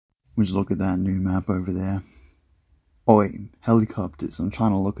Would you look at that new map over there? Oh wait, helicopters. I'm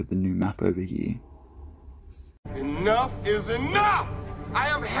trying to look at the new map over here. Enough is enough! I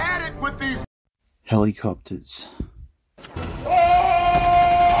have had it with these Helicopters.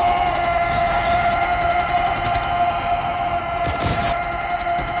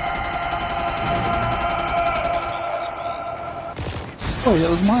 Oh,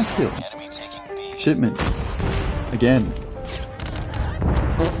 that was my kill. Shipment. Again.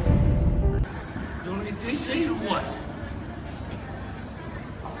 You wanna get DC or what?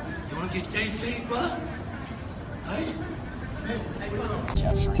 You wanna get DC, bud? Hey?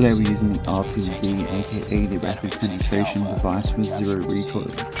 Today we're using the R.P.D, aka the rapid penetration device with zero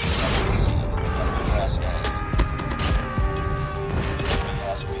recoil.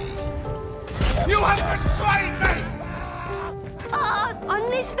 You have betrayed me!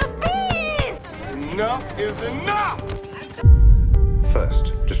 Unleash the beast! Enough is enough!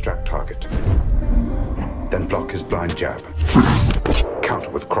 First, distract target. Then block his blind jab. Counter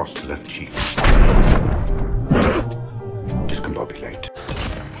with cross to left cheek. Discombobulate.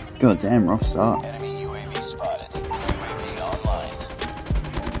 God damn, rough start. Enemy UAV spotted. UAV online.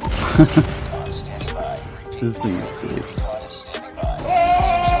 Recon standing by. This thing is sick. Recon is standing by.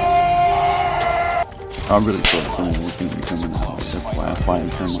 I really thought someone was going to be coming out. That's why I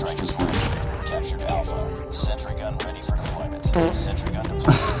fired so much just now. Captured Alpha. Sentry gun ready for deployment. Sentry gun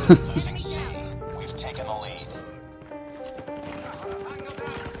deployed. Losing C. We've taken the lead.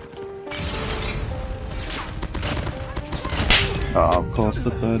 Oh, of course,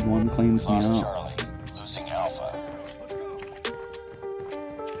 the third one cleans me Lost out. Charlie. Losing Alpha.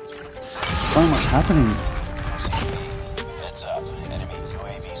 So much happening. Losing B. Heads up. Enemy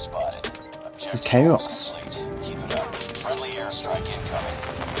UAV spotted. This is chaos. Complete. Keep it up. Friendly airstrike incoming.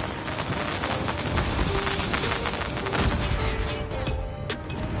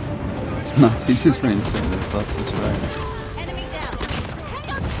 Nice, he just ran straight to the fastest range. Enemy down.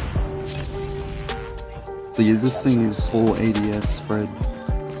 So yeah, this thing is all ADS spread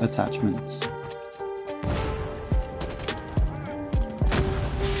attachments.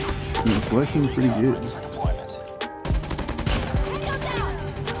 And it's working pretty good. Ready for deployment.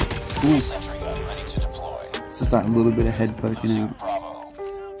 Cool. Sentry gun ready to deploy. It's just that little bit of head poking out. Bravo.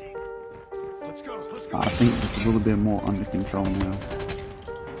 I think it's a little bit more under control now.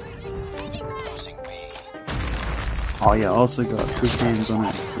 Losing B. Oh yeah, I also got quick hands on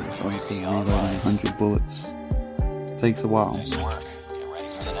it, because obviously reloading 100 bullets takes a while. Nice work. Get ready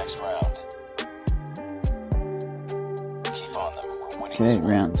for the next round. Keep on them. We're winning Okay, this one.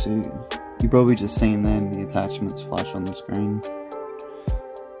 round 2. You probably just seen then the attachments flash on the screen.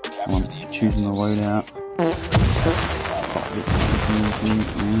 Capture I'm the choosing the objectives. loadout. Pop this thing and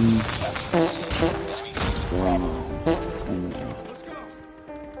Capture C. Enemy taking Bravo. and there.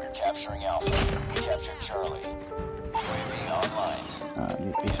 We're capturing Alpha. We captured Charlie. UAV online.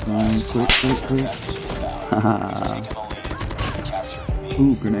 Get this going quick. Package inbound. Haha. We've taken the lead. Capturing B.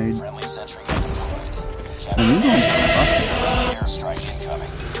 Ooh, grenade. Friendly sentry gun deployed. And these ones are Capturing crushing. friendly airstrike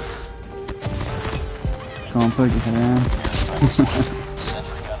incoming. Come on, poke your head around. Airstrike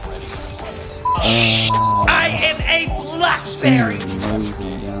sentry gun ready for deployment. I am a blackberry! Nose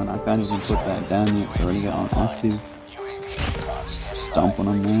down. I can't even put that down yet. It's already got on active. UAV recon standing Stomp on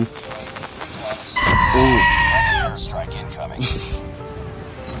them there. by. Oh, Airstrike incoming.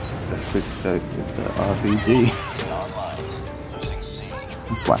 it's got a quick scope with the RPG. Online. Losing C.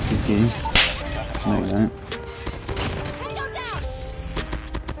 Let's whack this here. No, you don't.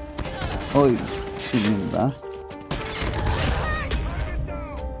 Oh, he's shooting in the back.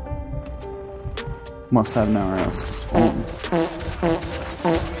 Must have nowhere else to spawn. UAV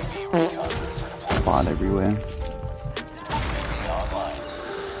recon ready for deployment. Fight everywhere. UAV online.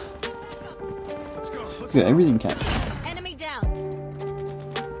 Got everything captured. Enemy down.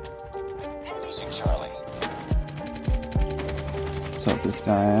 Losing Charlie. Sort this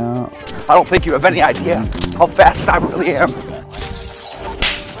guy out. I don't think you have any idea how fast I really am. Gun ready to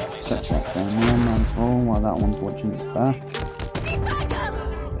deploy. Set that down there, might as well, while that one's watching its back.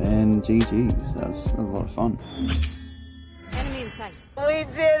 And GG's, that's a lot of fun. Enemy in sight. We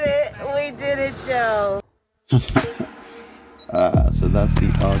did it, Joe. So that's the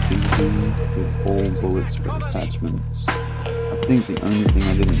RPG with all bullet spread attachments. I think the only thing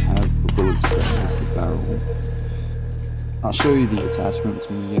I didn't have for bullet spread was the barrel. I'll show you the attachments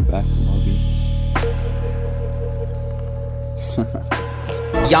when we get back to lobby.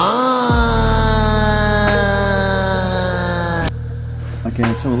 Okay,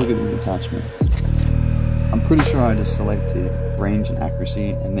 let's have a look at these attachments. I'm pretty sure I just selected range and accuracy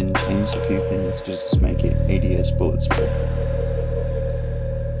and then changed a few things just to make it ADS bullet spread.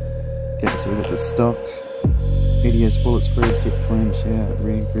 So we got the stock, ADS bullet spread, hip flinch, yeah,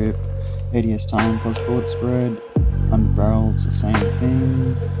 rear grip, ADS time plus bullet spread, under barrels, the same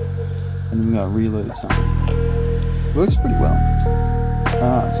thing, and then we got reload time. Works pretty well.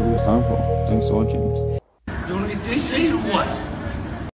 That's all we got time for. Thanks for watching. You need DC or what?